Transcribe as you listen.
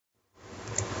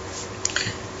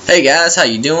Hey guys, how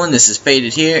you doing? This is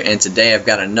Faded here, and today I've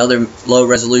got another low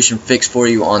resolution fix for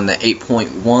you on the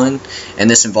 8.1, and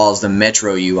this involves the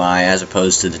Metro UI as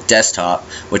opposed to the desktop,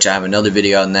 which I have another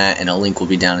video on that, and a link will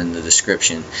be down in the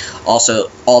description.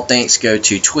 Also, all thanks go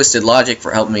to TwisstedLogik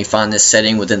for helping me find this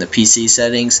setting within the PC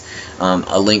settings.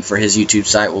 A link for his YouTube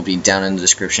site will be down in the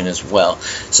description as well.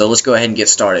 So let's go ahead and get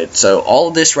started. So all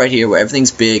of this right here, where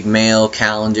everything's big, mail,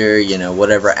 calendar, you know,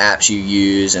 whatever apps you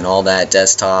use and all that,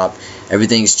 desktop,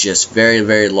 everything's just very,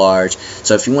 very large.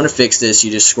 So if you want to fix this,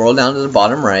 you just scroll down to the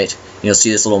bottom right. You'll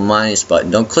see this little minus button.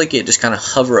 Don't click it, just kind of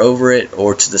hover over it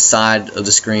or to the side of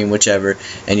the screen, whichever,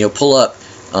 and you'll pull up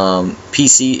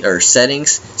PC or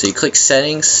settings. So you click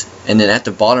settings, and then at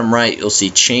the bottom right you'll see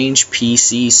change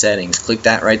PC settings. Click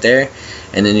that right there,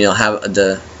 and then you'll have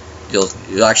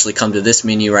you'll actually come to this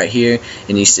menu right here,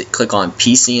 and you click on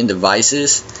PC and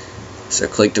devices. So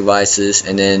click devices,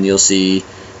 and then you'll see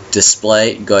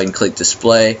display. Go ahead and click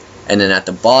display, and then at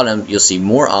the bottom you'll see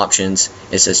more options.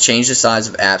 It says change the size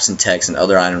of apps and text and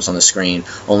other items on the screen.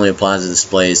 Only applies to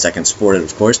displays that can support it,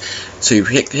 of course. So you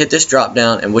hit this drop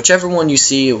down, and whichever one you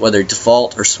see, whether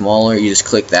default or smaller, you just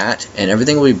click that, and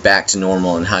everything will be back to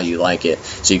normal and how you like it.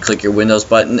 So you click your Windows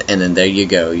button, and then there you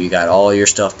go. You got all your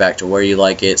stuff back to where you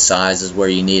like it, size is where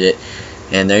you need it.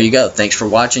 And there you go. Thanks for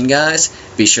watching, guys.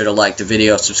 Be sure to like the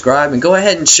video, subscribe, and go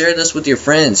ahead and share this with your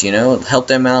friends. You know, help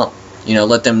them out. You know,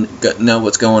 let them know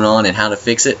what's going on and how to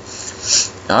fix it.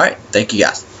 Alright, thank you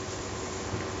guys.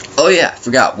 Oh yeah,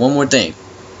 forgot one more thing.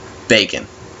 Bacon.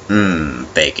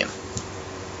 Bacon.